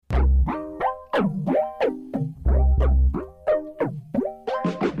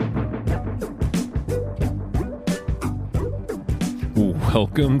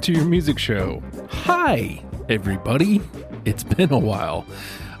Welcome to your music show. Hi, everybody. It's been a while.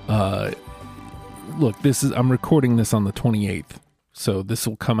 Look, I'm recording this on the 28th, so this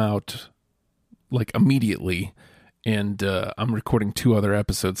will come out like immediately, and I'm recording 2 other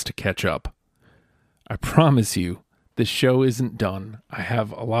episodes to catch up. I promise you, this show isn't done. I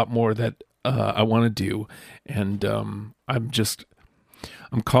have a lot more that I want to do, and I'm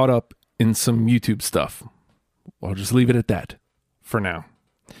caught up in some YouTube stuff. I'll just leave it at that for now.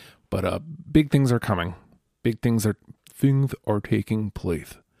 But big things are coming. Things are taking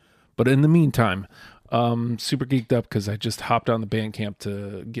place. But in the meantime, super geeked up because I just hopped on the Bandcamp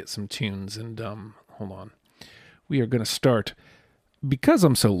to get some tunes. And hold on. We are going to start. Because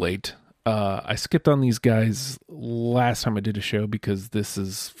I'm so late, I skipped on these guys last time I did a show because this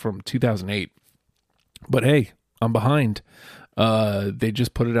is from 2008. But hey, I'm behind. They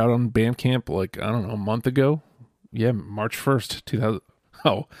just put it out on Bandcamp a month ago. Yeah, March 1st, 2000.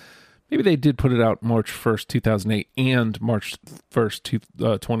 Oh, maybe they did put it out March 1st, 2008 and March 1st,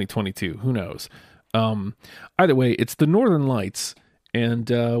 2022. Who knows? Either way, it's the Northern Lights, and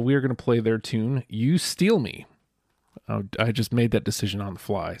we are going to play their tune, You Steal Me. I just made that decision on the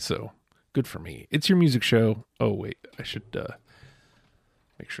fly, so good for me. It's your music show. Oh, wait, I should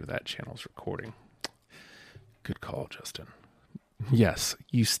make sure that channel's recording. Good call, Justin. Yes,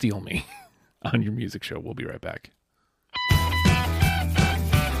 You Steal Me on your music show. We'll be right back.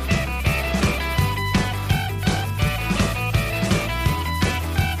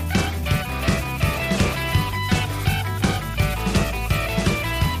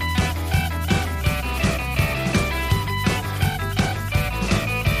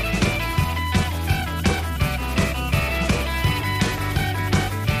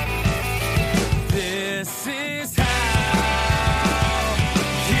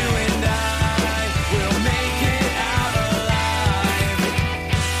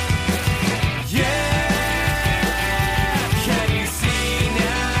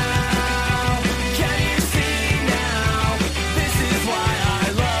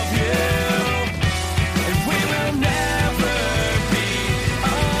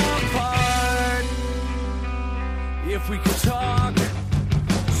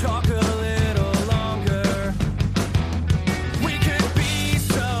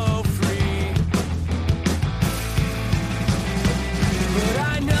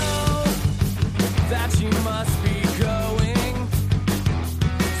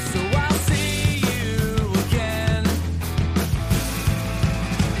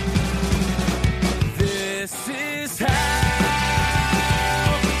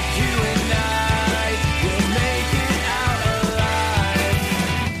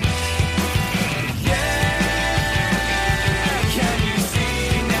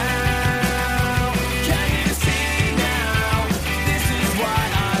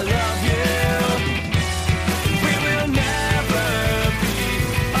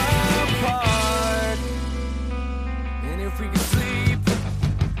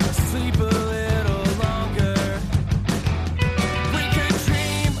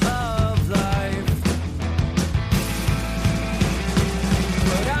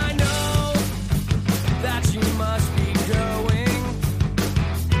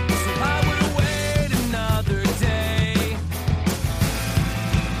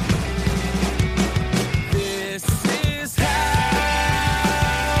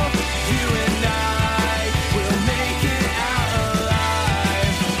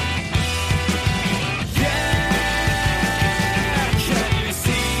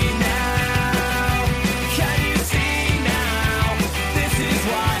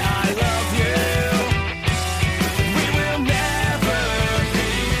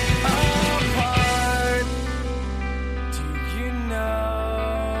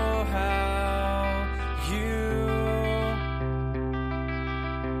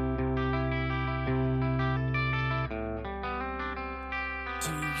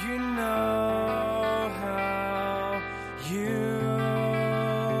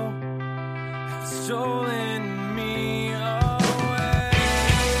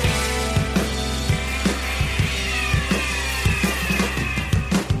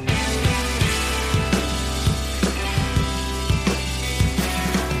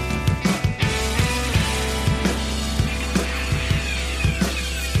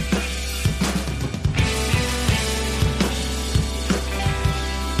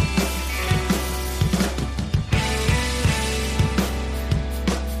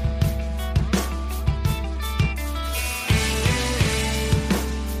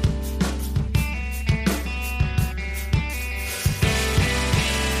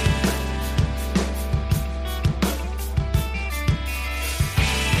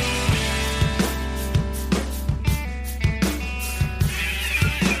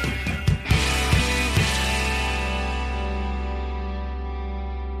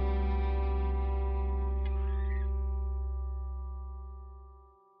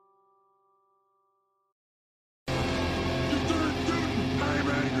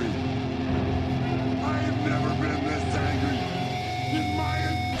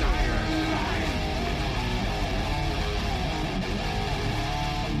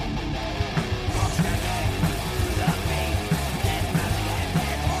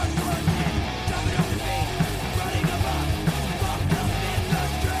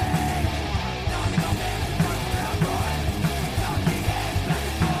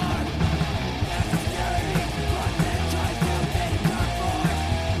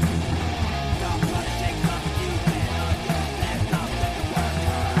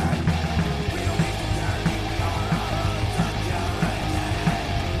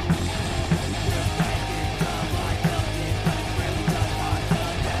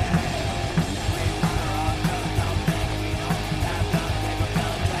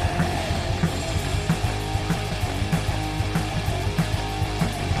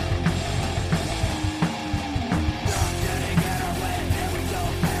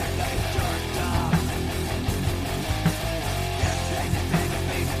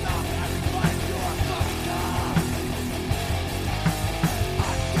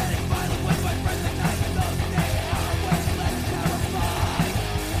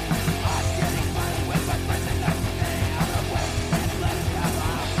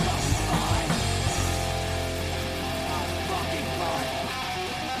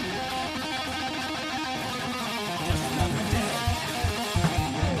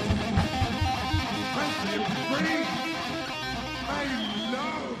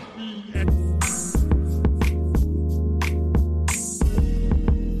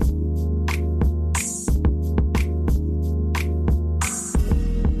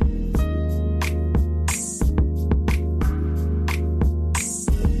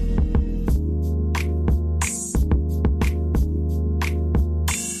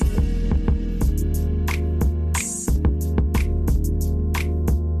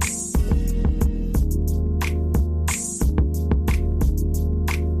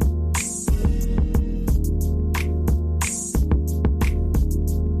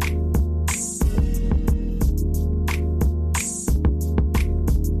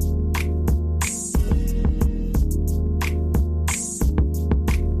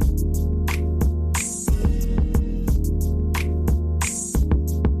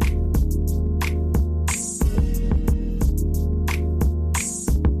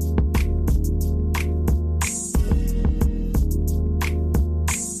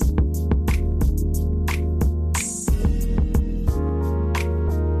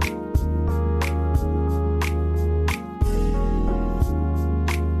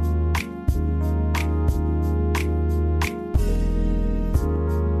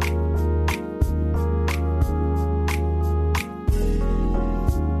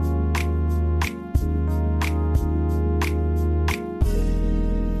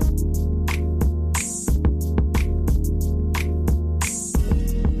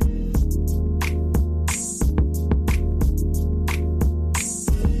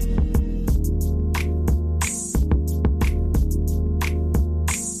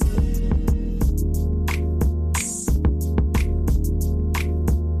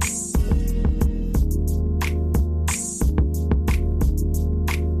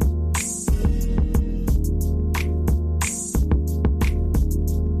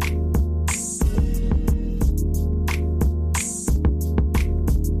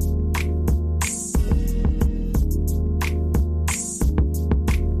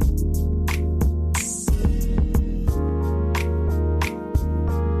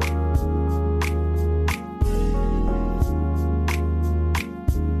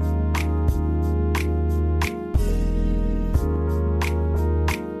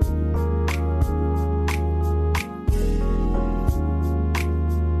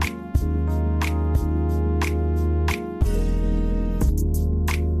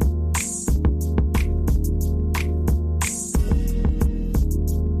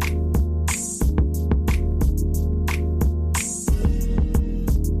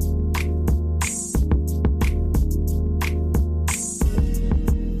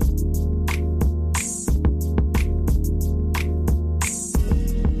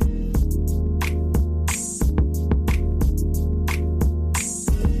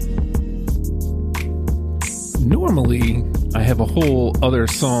 Normally, I have a whole other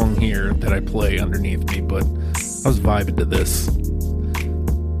song here that I play underneath me, but I was vibing to this.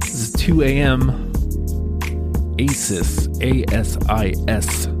 This is 2 a.m. Asis,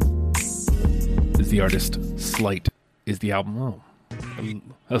 A-S-I-S, is the artist. Slight is the album. Oh,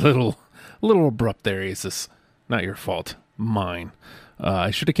 a little abrupt there, Asis. Not your fault. Mine.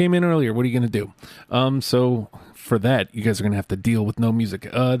 I should have came in earlier. What are you going to do? So for that, you guys are going to have to deal with no music.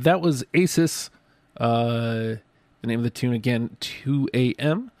 That was Asis. The name of the tune again, 2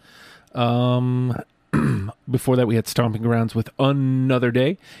 a.m. Before that, we had Stomping Grounds with Another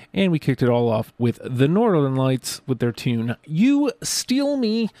Day, and we kicked it all off with the Northern Lights with their tune, You Steal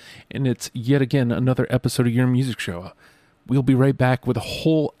Me, and it's yet again another episode of Your Music Show. We'll be right back with a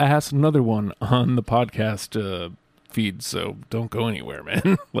whole ass another one on the podcast feed, so don't go anywhere,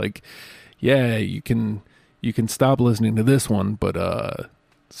 man. Yeah, you can stop listening to this one, but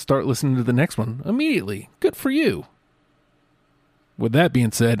start listening to the next one immediately. Good for you. With that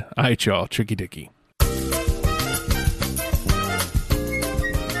being said, all right, y'all, Tricky Dicky.